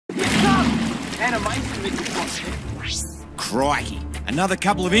animation that you've got there. Crikey, another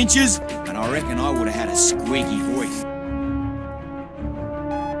couple of inches, and I reckon I would have had a squeaky voice.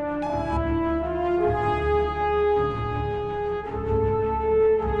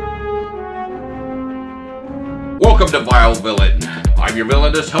 Welcome to Vile Villain. I'm your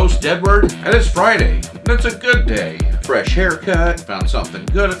villainous host, Edward, and it's Friday, and it's a good day. Fresh haircut, found something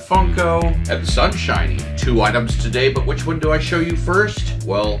good at Funko, and the sun's shining. 2 items today, but which one do I show you first?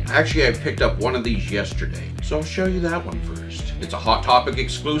 Well, actually I picked up one of these yesterday, so I'll show you that one first. It's a Hot Topic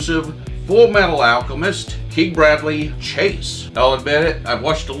exclusive, Full Metal Alchemist, King Bradley Chase. I'll admit it, I've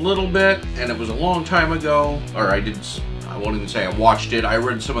watched a little bit, and it was a long time ago, or I won't even say I watched it, I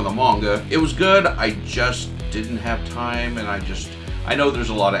read some of the manga. It was good, I just didn't have time, and I know there's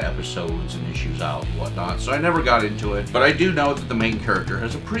a lot of episodes and issues out and whatnot, so I never got into it, but I do know that the main character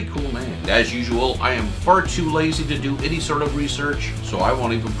has a pretty cool name. As usual, I am far too lazy to do any sort of research, so I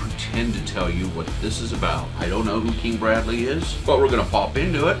won't even pretend to tell you what this is about. I don't know who King Bradley is, but we're gonna pop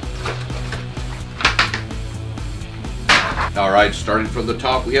into it. Alright, starting from the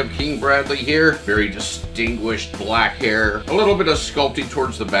top, we have King Bradley here. Very distinguished black hair. A little bit of sculpting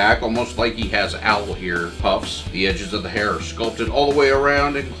towards the back, almost like he has owl ear puffs. The edges of the hair are sculpted all the way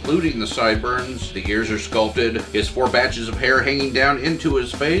around, including the sideburns. The ears are sculpted. His 4 batches of hair hanging down into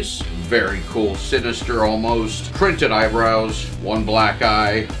his face. Very cool, sinister almost. Printed eyebrows, 1 black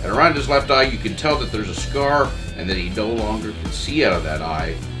eye. And around his left eye, you can tell that there's a scar and that he no longer can see out of that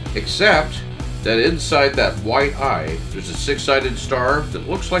eye. Except that inside that white eye, there's a 6-sided star that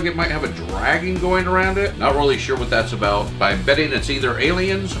looks like it might have a dragon going around it. Not really sure what that's about, but I'm betting it's either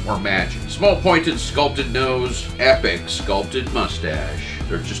aliens or magic. Small pointed sculpted nose, epic sculpted mustache.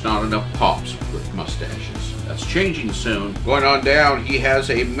 There's just not enough pops with mustaches. That's changing soon. Going on down, he has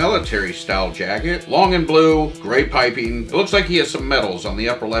a military style jacket, long and blue, gray piping. It looks like he has some medals on the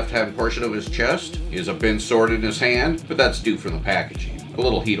upper left hand portion of his chest. He has a bent sword in his hand, but that's due from the packaging. A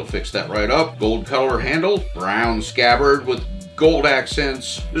little heat will fix that right up. Gold color handle, brown scabbard with gold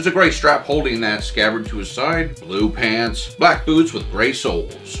accents. There's a gray strap holding that scabbard to his side. Blue pants, black boots with gray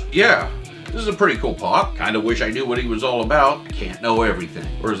soles. Yeah, this is a pretty cool pop. Kinda wish I knew what he was all about. Can't know everything.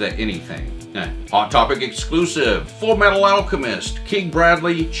 Or is that anything? Hot Topic exclusive, Full Metal Alchemist, King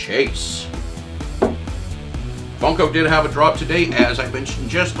Bradley Chase. Funko did have a drop today, as I mentioned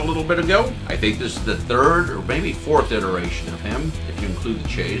just a little bit ago. I think this is the 3rd or maybe 4th iteration of him, if you include the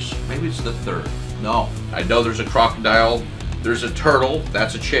Chase. Maybe it's the 3rd. No. I know there's a crocodile, there's a turtle,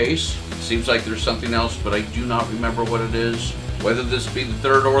 that's a Chase. Seems like there's something else, but I do not remember what it is. Whether this be the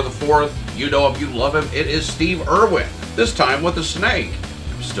 3rd or the 4th, you know him, you love him, it is Steve Irwin. This time with a snake.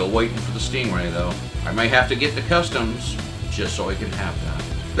 I'm still waiting for the stingray though. I may have to get to customs, just so I can have that.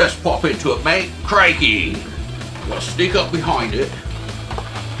 Let's pop into it, mate. Crikey! I'm gonna sneak up behind it,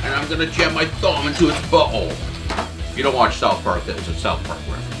 and I'm gonna jam my thumb into its butthole. If you don't watch South Park, that is a South Park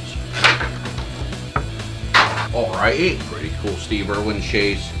reference. Alright, pretty cool Steve Irwin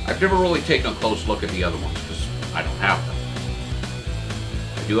Chase. I've never really taken a close look at the other ones, because I don't have them.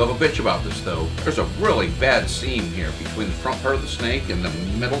 I do have a bitch about this though. There's a really bad seam here between the front part of the snake and the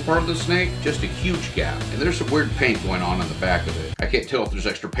middle part of the snake. Just a huge gap. And there's some weird paint going on the back of it. I can't tell if there's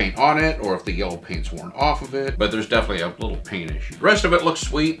extra paint on it or if the yellow paint's worn off of it, but there's definitely a little paint issue. The rest of it looks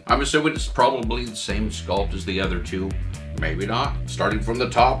sweet. I'm assuming it's probably the same sculpt as the other 2. Maybe not. Starting from the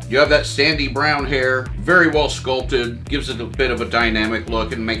top, you have that sandy brown hair, very well sculpted, gives it a bit of a dynamic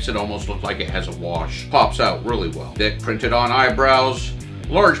look and makes it almost look like it has a wash. Pops out really well. Thick printed on eyebrows,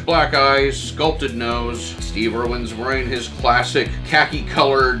 large black eyes, sculpted nose. Steve Irwin's wearing his classic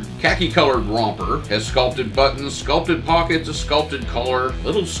khaki-colored romper. Has sculpted buttons, sculpted pockets, a sculpted collar,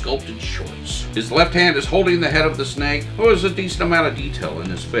 little sculpted shorts. His left hand is holding the head of the snake, who has a decent amount of detail in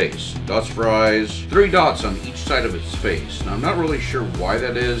his face. Dots for eyes, 3 dots on each side of its face. Now I'm not really sure why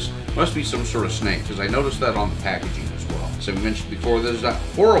that is. Must be some sort of snake, because I noticed that on the packaging as well. As I mentioned before, there's that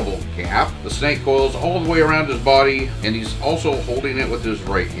horrible gap. The snake coils all the way around his body, and he's also holding it with his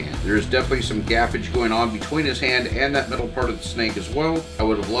right hand. There's definitely some gappage going on between his hand and that middle part of the snake as well. I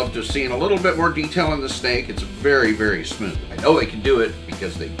would have loved to have seen a little bit more detail in the snake. It's very, very smooth. I know they can do it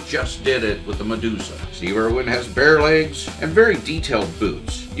because they just did it with the Medusa. Steve Irwin has bare legs and very detailed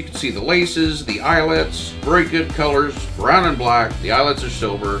boots. You can see the laces, the eyelets, very good colors, brown and black. The eyelets are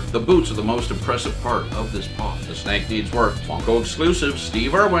silver. The boots are the most impressive part of this pop. The snake needs work. Funko exclusive,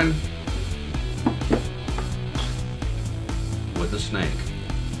 Steve Irwin. With a snake.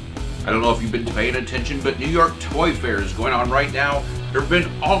 I don't know if you've been paying attention, but New York Toy Fair is going on right now. There have been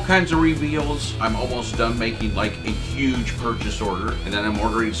all kinds of reveals. I'm almost done making like a huge purchase order, and then I'm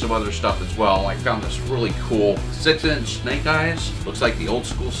ordering some other stuff as well. I found this really cool 6-inch snake eyes. Looks like the old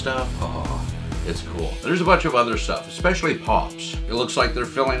school stuff. Oh, It's cool. There's a bunch of other stuff, especially Pops. It looks like they're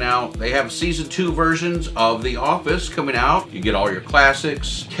filling out. They have season 2 versions of The Office coming out. You get all your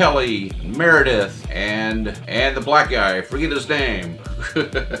classics, Kelly, Meredith, and the black guy, I forget his name.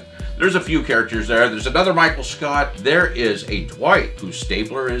 There's a few characters there. There's another Michael Scott. There is a Dwight whose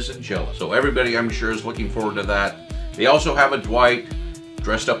stapler is Angela. So everybody, I'm sure, is looking forward to that. They also have a Dwight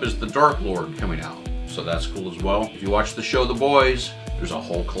dressed up as the Dark Lord coming out. So that's cool as well. If you watch the show The Boys, there's a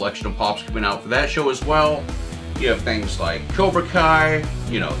whole collection of Pops coming out for that show as well. You have things like Cobra Kai,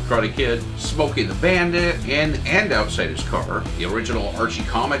 you know, Karate Kid, Smokey the Bandit, and outside his car, the original Archie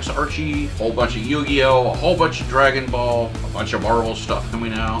comics, Archie, a whole bunch of Yu-Gi-Oh, a whole bunch of Dragon Ball, a bunch of Marvel stuff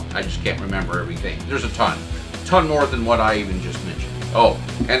coming out. I just can't remember everything. There's a ton more than what I even just mentioned. Oh,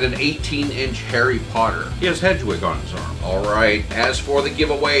 and an 18-inch Harry Potter. He has Hedwig on his arm. All right, as for the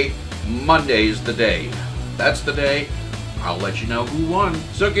giveaway, Monday's the day. That's the day. I'll let you know who won.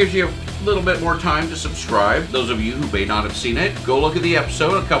 So it gives you a little bit more time to subscribe. Those of you who may not have seen it, go look at the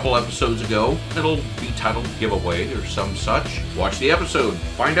episode a couple episodes ago. It'll be titled Giveaway or some such. Watch the episode.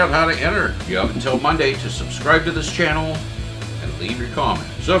 Find out how to enter. You have until Monday to subscribe to this channel and leave your comment.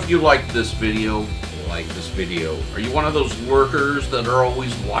 So if you liked this video, like this video. Are you one of those lurkers that are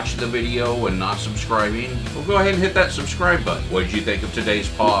always watching the video and not subscribing? Well, go ahead and hit that subscribe button. What did you think of today's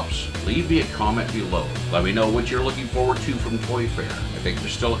Pops? Leave me a comment below. Let me know what you're looking forward to from Toy Fair. I think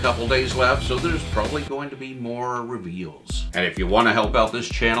there's still a couple days left, so there's probably going to be more reveals. And if you want to help out this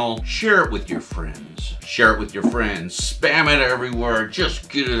channel, share it with your friends. Share it with your friends. Spam it everywhere. Just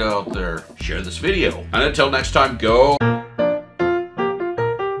get it out there. Share this video. And until next time, go...